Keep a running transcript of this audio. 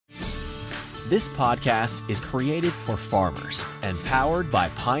This podcast is created for farmers and powered by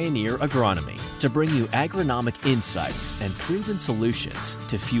Pioneer Agronomy to bring you agronomic insights and proven solutions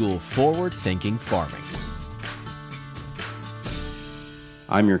to fuel forward-thinking farming.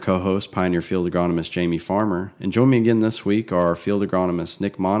 I'm your co-host, Pioneer Field Agronomist Jamie Farmer, and join me again this week are Field Agronomist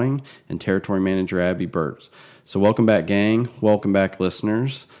Nick Monning and Territory Manager Abby Burt. So welcome back, gang. Welcome back,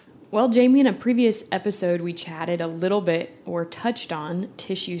 listeners. Well, Jamie, in a previous episode, we chatted a little bit or touched on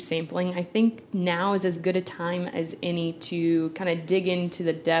tissue sampling. I think now is as good a time as any to kind of dig into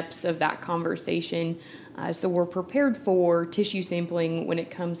the depths of that conversation. So we're prepared for tissue sampling when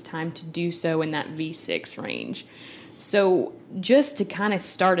it comes time to do so in that V6 range. So just to kind of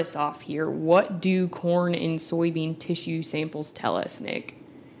start us off here, what do corn and soybean tissue samples tell us, Nick?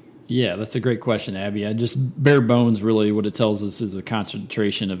 Yeah, that's a great question, Abby. I just bare bones, really, what it tells us is the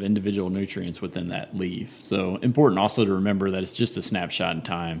concentration of individual nutrients within that leaf. So important also to remember that it's just a snapshot in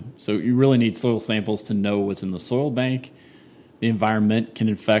time. So you really need soil samples to know what's in the soil bank. The environment can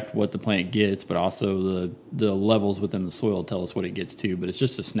affect what the plant gets, but also the levels within the soil tell us what it gets to. But it's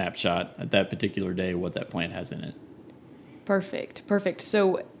just a snapshot at that particular day what that plant has in it. Perfect.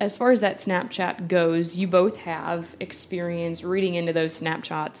 So as far as that snapshot goes, you both have experience reading into those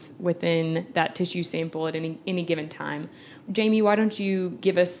snapshots within that tissue sample at any given time. Jamie, why don't you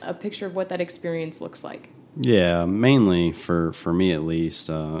give us a picture of what that experience looks like? Yeah, mainly for me at least,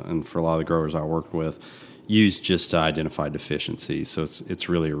 and for a lot of the growers I worked with, used just to identify deficiencies. So it's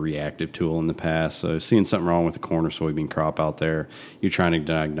really a reactive tool in the past. So seeing something wrong with the corn or soybean crop out there, you're trying to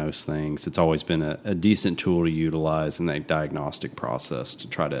diagnose things. It's always been a decent tool to utilize in that diagnostic process to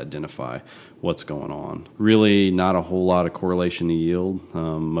try to identify what's going on. Really not a whole lot of correlation to yield.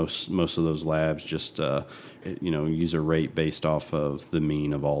 Most of those labs just use a rate based off of the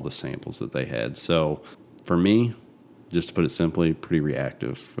mean of all the samples that they had. So for me, just to put it simply, pretty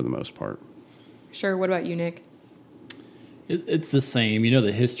reactive for the most part. Sure. What about you, Nick? It's the same.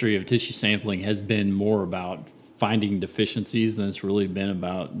 The history of tissue sampling has been more about finding deficiencies than it's really been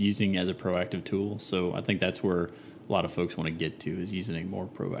about using as a proactive tool. So I think that's where a lot of folks want to get to, is using it more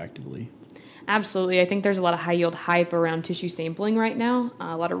proactively. Absolutely. I think there's a lot of high-yield hype around tissue sampling right now.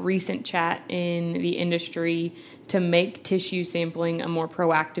 A lot of recent chat in the industry to make tissue sampling a more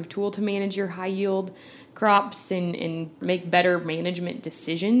proactive tool to manage your high-yield crops and make better management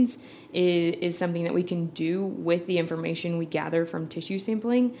decisions is something that we can do with the information we gather from tissue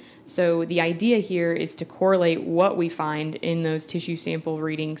sampling. So the idea here is to correlate what we find in those tissue sample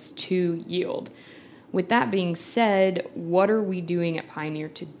readings to yield. With that being said, what are we doing at Pioneer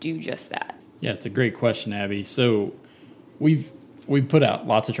to do just that? Yeah, it's a great question, Abby. So we put out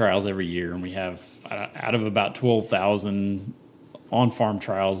lots of trials every year, and we have out of about 12,000 on-farm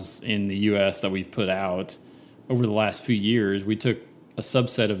trials in the U.S. that we've put out over the last few years. We took a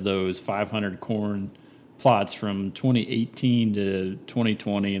subset of those 500 corn plots from 2018 to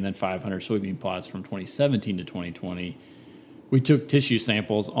 2020 and then 500 soybean plots from 2017 to 2020. We took tissue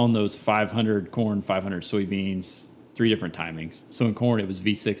samples on those 500 corn, 500 soybeans, 3 different timings. So in corn, it was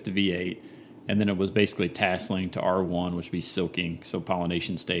V6 to V8, and then it was basically tasseling to R1, which would be silking, so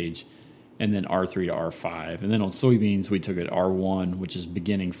pollination stage, and then R3 to R5. And then on soybeans, we took it R1, which is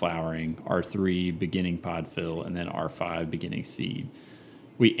beginning flowering, R3, beginning pod fill, and then R5, beginning seed.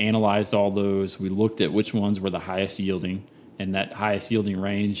 We analyzed all those. We looked at which ones were the highest yielding, and that highest yielding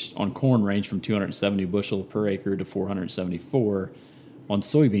range on corn ranged from 270 bushel per acre to 474. On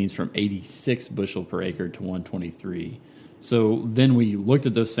soybeans, from 86 bushel per acre to 123. So then we looked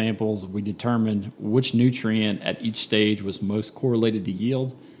at those samples. We determined which nutrient at each stage was most correlated to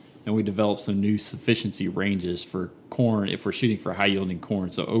yield, and we developed some new sufficiency ranges for corn if we're shooting for high-yielding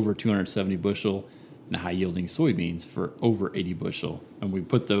corn, so over 270 bushel, and high-yielding soybeans for over 80 bushel. And we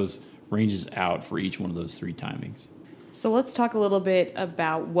put those ranges out for each one of those 3 timings. So let's talk a little bit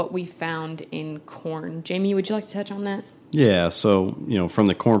about what we found in corn. Jamie, would you like to touch on that? Yeah, so, from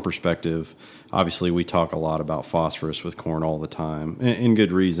the corn perspective, obviously we talk a lot about phosphorus with corn all the time, and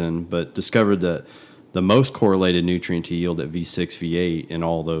good reason, but discovered that the most correlated nutrient to yield at V6, V8 in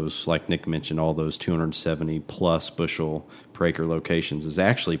all those, like Nick mentioned, all those 270 plus bushel per acre locations is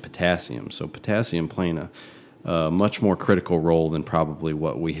actually potassium. So potassium playing a much more critical role than probably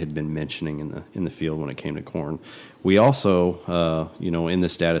what we had been mentioning in the field when it came to corn. We also, in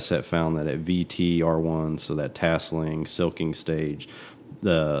this data set found that at VT, R1, so that tasseling, silking stage,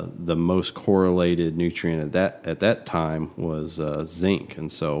 the most correlated nutrient at that time was zinc.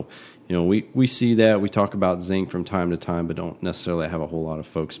 And so, we see that. We talk about zinc from time to time, but don't necessarily have a whole lot of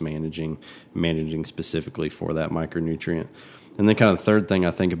folks managing specifically for that micronutrient. And then kind of the third thing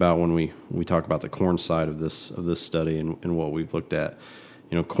I think about when we talk about the corn side of this study and what we've looked at,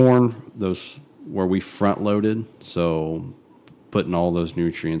 Corn, those where we front loaded, so putting all those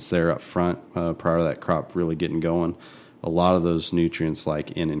nutrients there up front prior to that crop really getting going. A lot of those nutrients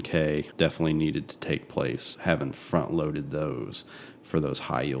like N and K definitely needed to take place, having front loaded those for those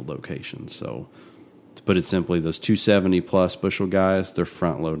high yield locations. So to put it simply, those 270 plus bushel guys, they're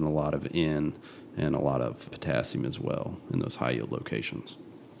front loading a lot of N and a lot of potassium as well in those high yield locations.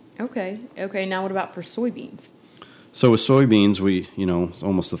 Okay. Now what about for soybeans? So with soybeans, it's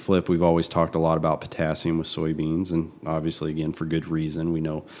almost the flip. We've always talked a lot about potassium with soybeans, and obviously, again, for good reason. We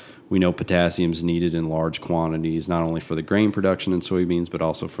know potassium is needed in large quantities, not only for the grain production in soybeans, but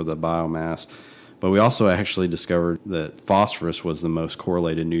also for the biomass. But we also actually discovered that phosphorus was the most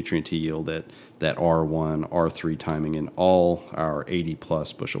correlated nutrient to yield at that R1, R3 timing in all our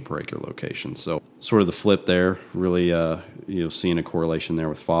 80-plus bushel per acre locations. So sort of the flip there, really seeing a correlation there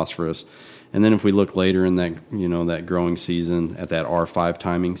with phosphorus. And then if we look later in that, that growing season at that R5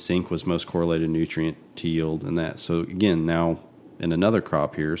 timing, zinc was most correlated nutrient to yield in that. So again, now in another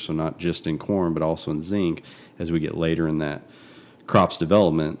crop here, so not just in corn, but also in zinc, as we get later in that crop's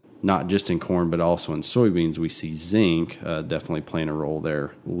development, not just in corn, but also in soybeans, we see zinc definitely playing a role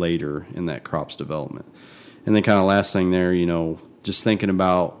there later in that crop's development. And then kind of last thing there, just thinking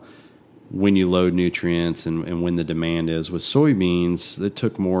about when you load nutrients and when the demand is. With soybeans, it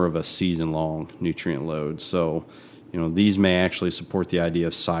took more of a season-long nutrient load. So, these may actually support the idea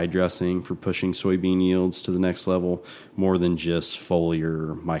of side dressing for pushing soybean yields to the next level more than just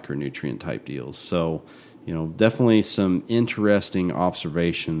foliar micronutrient type deals. So, definitely some interesting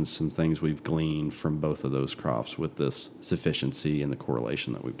observations, some things we've gleaned from both of those crops with this sufficiency and the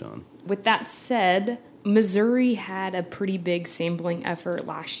correlation that we've done. With that said, Missouri had a pretty big sampling effort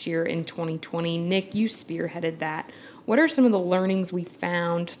last year in 2020. Nick, you spearheaded that. What are some of the learnings we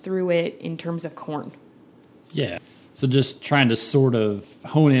found through it in terms of corn? Yeah. So just trying to sort of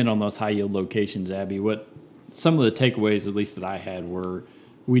hone in on those high yield locations, Abby, what some of the takeaways, at least that I had, were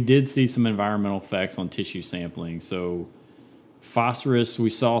we did see some environmental effects on tissue sampling. So phosphorus, we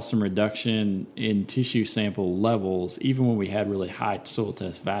saw some reduction in tissue sample levels, even when we had really high soil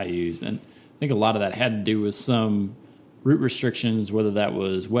test values. And I think a lot of that had to do with some root restrictions, whether that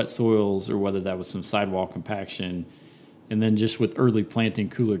was wet soils or whether that was some sidewall compaction. And then just with early planting,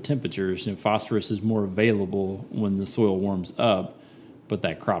 cooler temperatures, phosphorus is more available when the soil warms up, but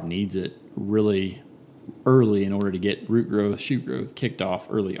that crop needs it really early in order to get root growth, shoot growth kicked off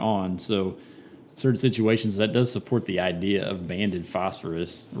early on. So in certain situations, that does support the idea of banded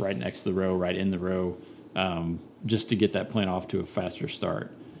phosphorus right next to the row, right in the row, just to get that plant off to a faster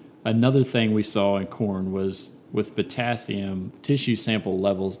start. Another thing we saw in corn was with potassium, tissue sample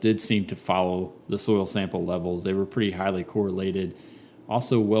levels did seem to follow the soil sample levels. They were pretty highly correlated,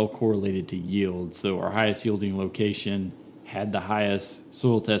 also well correlated to yield. So our highest yielding location had the highest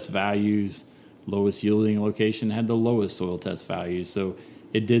soil test values, lowest yielding location had the lowest soil test values. So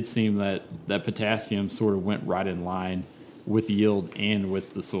it did seem that potassium sort of went right in line with yield and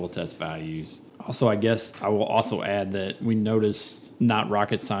with the soil test values. Also, I guess I will also add that we noticed, not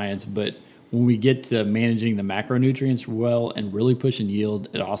rocket science, but when we get to managing the macronutrients well and really pushing yield,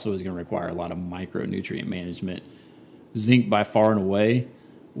 it also is going to require a lot of micronutrient management. Zinc, by far and away,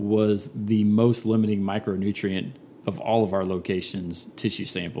 was the most limiting micronutrient of all of our locations' tissue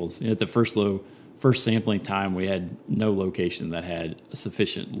samples. And at the first sampling time, we had no location that had a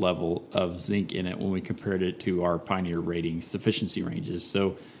sufficient level of zinc in it when we compared it to our Pioneer rating sufficiency ranges.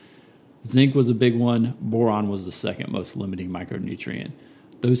 So zinc was a big one. Boron was the second most limiting micronutrient.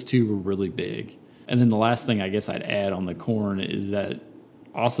 Those two were really big. And then the last thing I guess I'd add on the corn is that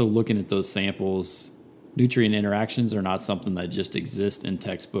also looking at those samples, nutrient interactions are not something that just exist in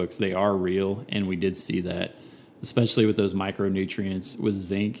textbooks. They are real, and we did see that, especially with those micronutrients with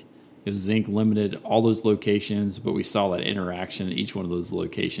zinc. It was zinc limited all those locations, but we saw that interaction in each one of those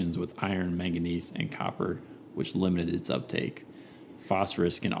locations with iron, manganese, and copper, which limited its uptake.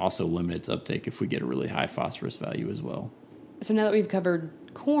 Phosphorus can also limit its uptake if we get a really high phosphorus value as well. So now that we've covered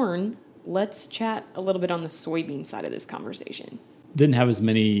corn, let's chat a little bit on the soybean side of this conversation. Didn't have as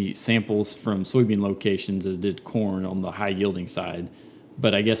many samples from soybean locations as did corn on the high yielding side,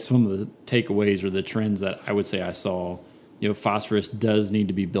 but I guess some of the takeaways or the trends that I would say I saw, phosphorus does need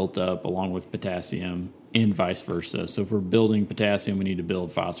to be built up along with potassium and vice versa. So if we're building potassium, we need to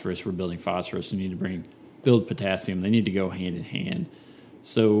build phosphorus. If we're building phosphorus, we need to build potassium. They need to go hand in hand.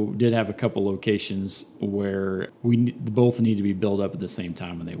 So did have a couple locations where we both need to be built up at the same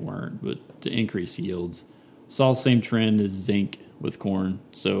time, and they weren't, but to increase yields. Saw the same trend as zinc with corn.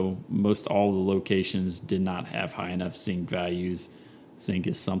 So most all the locations did not have high enough zinc values. Zinc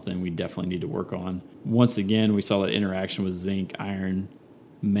is something we definitely need to work on. Once again, we saw that interaction with zinc, iron,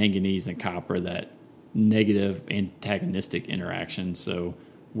 manganese and copper, that negative antagonistic interaction. So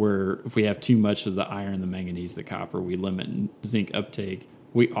where if we have too much of the iron, the manganese, the copper, we limit zinc uptake.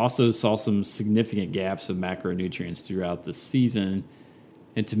 We also saw some significant gaps of macronutrients throughout the season.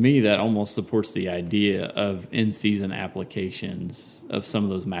 And to me, that almost supports the idea of in-season applications of some of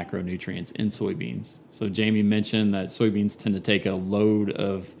those macronutrients in soybeans. So Jamie mentioned that soybeans tend to take a load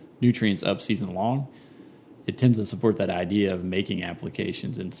of nutrients up season long. It tends to support that idea of making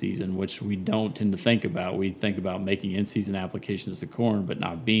applications in season, which we don't tend to think about. We think about making in-season applications to corn, but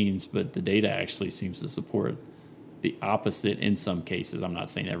not beans. But the data actually seems to support the opposite in some cases. I'm not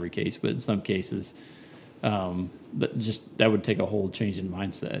saying every case, but in some cases, that would take a whole change in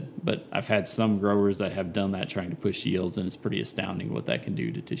mindset. But I've had some growers that have done that, trying to push yields, and it's pretty astounding what that can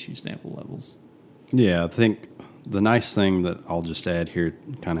do to tissue sample levels. Yeah, I think the nice thing that I'll just add here,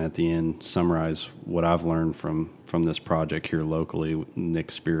 kind of at the end, summarize what I've learned from this project here locally. Nick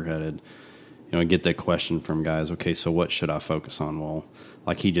spearheaded. I get that question from guys. Okay, so what should I focus on? Well,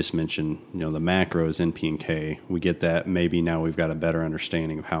 like he just mentioned, the macros, NP and K. We get that. Maybe now we've got a better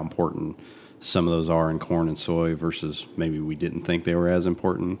understanding of how important some of those are in corn and soy versus maybe we didn't think they were as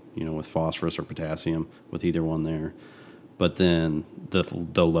important. With phosphorus or potassium, with either one there. But then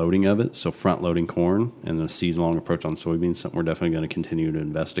the loading of it, so front loading corn and the season-long approach on soybeans, something we're definitely going to continue to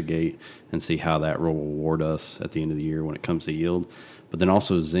investigate and see how that will reward us at the end of the year when it comes to yield. But then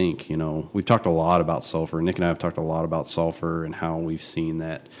also zinc, we've talked a lot about sulfur. Nick and I have talked a lot about sulfur and how we've seen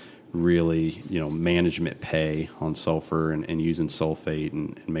that really, management pay on sulfur and using sulfate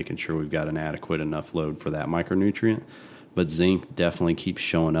and making sure we've got an adequate enough load for that micronutrient. But zinc definitely keeps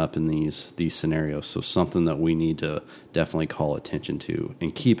showing up in these scenarios. So something that we need to definitely call attention to.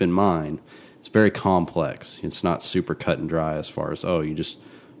 And keep in mind, it's very complex. It's not super cut and dry as far as, I'll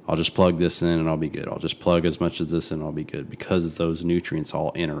just plug this in and I'll be good. I'll just plug as much as this in and I'll be good, because those nutrients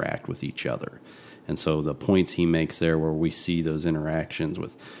all interact with each other. And so the points he makes there where we see those interactions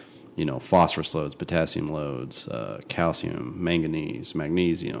with, phosphorus loads, potassium loads, calcium, manganese,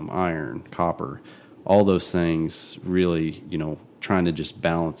 magnesium, iron, copper, all those things really, trying to just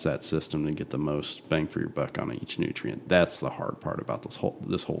balance that system to get the most bang for your buck on each nutrient. That's the hard part about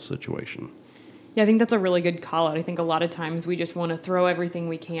this whole situation. Yeah, I think that's a really good call out. I think a lot of times we just want to throw everything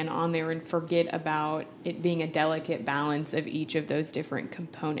we can on there and forget about it being a delicate balance of each of those different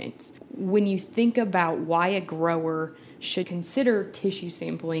components. When you think about why a grower should consider tissue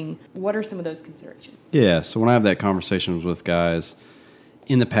sampling, what are some of those considerations? Yeah, so when I have that conversations with guys,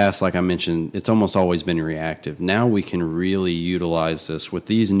 in the past, like I mentioned, it's almost always been reactive. Now we can really utilize this with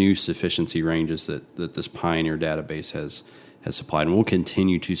these new sufficiency ranges that this Pioneer database has supplied, and we'll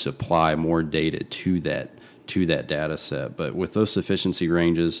continue to supply more data to that data set. But with those sufficiency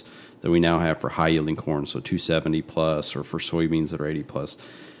ranges that we now have for high yielding corn, so 270 plus, or for soybeans that are 80 plus,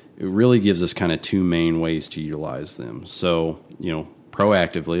 it really gives us kind of two main ways to utilize them. So,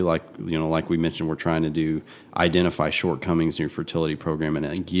 proactively, like we mentioned, we're trying to identify shortcomings in your fertility program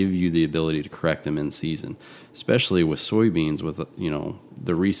and give you the ability to correct them in season, especially with soybeans. With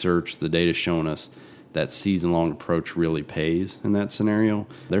the research, the data showing us that season-long approach really pays in that scenario.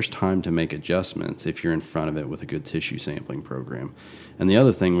 There's time to make adjustments if you're in front of it with a good tissue sampling program. And the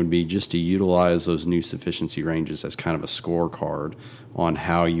other thing would be just to utilize those new sufficiency ranges as kind of a scorecard on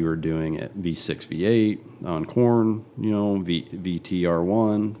how you are doing at V6, V8 on corn,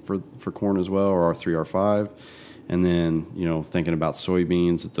 VTR1 for corn as well, or R3, R5. And then, thinking about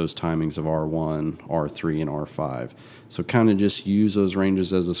soybeans at those timings of R1, R3, and R5. So kind of just use those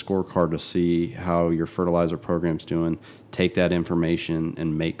ranges as a scorecard to see how your fertilizer program's doing, take that information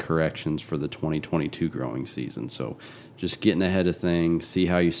and make corrections for the 2022 growing season. So just getting ahead of things, see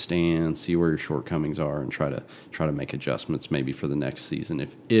how you stand, see where your shortcomings are, and try to make adjustments maybe for the next season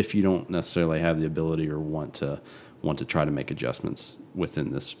if you don't necessarily have the ability or want to try to make adjustments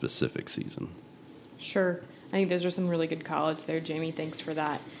within this specific season. Sure. I think those are some really good call-outs there, Jamie. Thanks for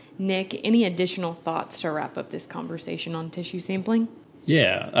that. Nick, any additional thoughts to wrap up this conversation on tissue sampling?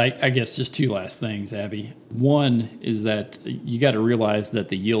 Yeah, I guess just two last things, Abby. One is that you got to realize that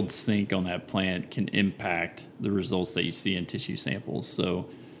the yield sink on that plant can impact the results that you see in tissue samples. So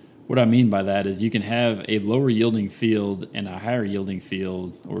what I mean by that is you can have a lower yielding field and a higher yielding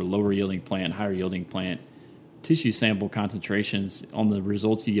field, or lower yielding plant, higher yielding plant. Tissue sample concentrations on the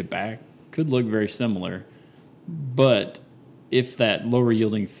results you get back could look very similar. But if that lower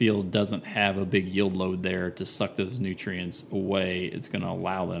yielding field doesn't have a big yield load there to suck those nutrients away, it's going to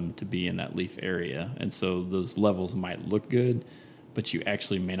allow them to be in that leaf area. And so those levels might look good, but you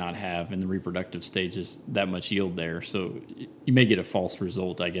actually may not have in the reproductive stages that much yield there. So you may get a false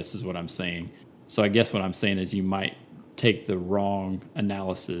result, I guess is what I'm saying. So I guess what I'm saying is you might take the wrong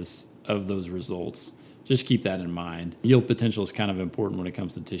analysis of those results. Just keep that in mind. Yield potential is kind of important when it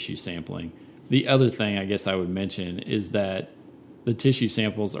comes to tissue sampling. The other thing I guess I would mention is that the tissue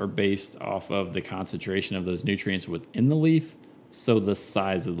samples are based off of the concentration of those nutrients within the leaf, so the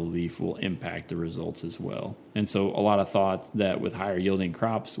size of the leaf will impact the results as well. And so a lot of thought that with higher yielding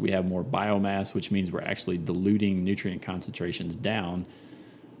crops, we have more biomass, which means we're actually diluting nutrient concentrations down.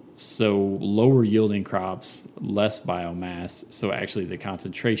 So lower yielding crops, less biomass, so actually the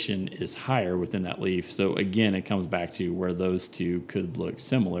concentration is higher within that leaf. So again, it comes back to where those two could look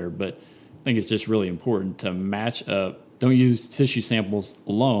similar, but I think it's just really important to match up. Don't use tissue samples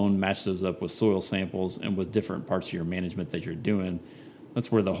alone, match those up with soil samples and with different parts of your management that you're doing. That's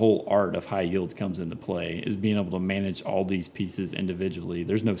where the whole art of high yield comes into play, is being able to manage all these pieces individually.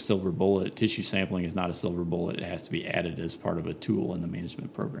 There's no silver bullet. Tissue sampling is not a silver bullet. It has to be added as part of a tool in the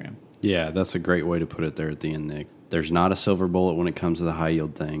management program. Yeah, that's a great way to put it there at the end, Nick. There's not a silver bullet when it comes to the high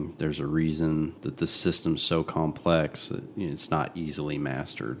yield thing. There's a reason that this system's so complex that it's not easily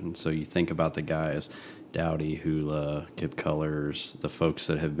mastered. And so you think about the guys, Dowdy, Hula, Kip Colors, the folks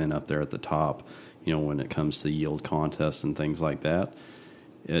that have been up there at the top, when it comes to yield contests and things like that.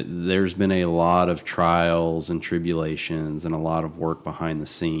 There's been a lot of trials and tribulations and a lot of work behind the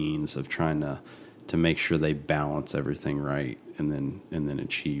scenes of trying to make sure they balance everything right and then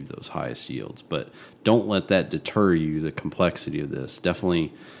achieve those highest yields. But don't let that deter you, the complexity of this.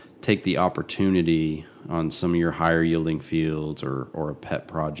 Definitely take the opportunity on some of your higher yielding fields or a pet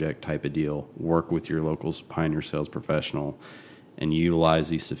project type of deal. Work with your local Pioneer sales professional and utilize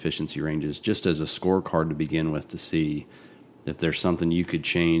these sufficiency ranges just as a scorecard to begin with to see if there's something you could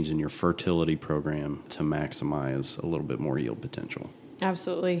change in your fertility program to maximize a little bit more yield potential.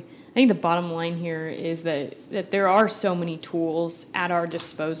 Absolutely. I think the bottom line here is that there are so many tools at our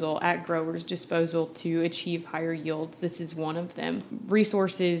disposal, at growers' disposal, to achieve higher yields. This is one of them.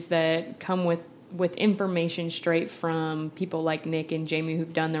 Resources that come with information straight from people like Nick and Jamie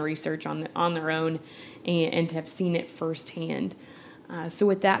who've done the research on their own and have seen it firsthand. So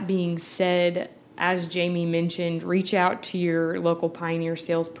with that being said, as Jamie mentioned, reach out to your local Pioneer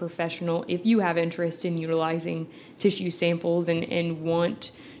sales professional if you have interest in utilizing tissue samples and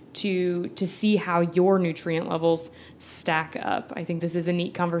want to see how your nutrient levels stack up. I think this is a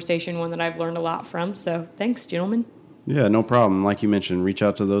neat conversation, one that I've learned a lot from. So thanks, gentlemen. Yeah, no problem. Like you mentioned, reach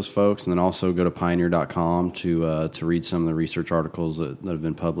out to those folks and then also go to pioneer.com to read some of the research articles that have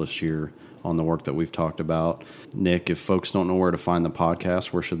been published here on the work that we've talked about. Nick, if folks don't know where to find the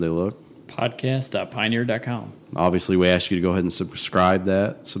podcast, where should they look? Podcast.pioneer.com. Obviously, we ask you to go ahead and subscribe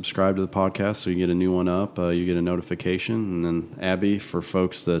to the podcast so you get a new one up. You get a notification. And then, Abby, for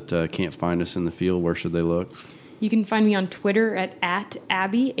folks that can't find us in the field, where should they look? You can find me on Twitter at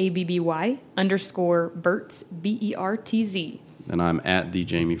Abby, ABBY, _Bertz, BERTZ. And I'm at the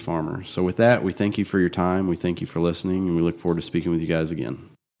Jamie Farmer. So with that, we thank you for your time. We thank you for listening, and we look forward to speaking with you guys again.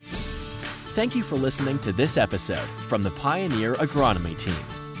 Thank you for listening to this episode from the Pioneer Agronomy Team.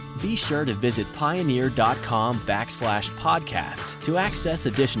 Be sure to visit pioneer.com/podcasts to access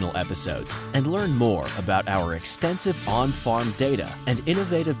additional episodes and learn more about our extensive on-farm data and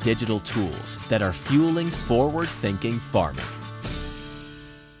innovative digital tools that are fueling forward-thinking farming.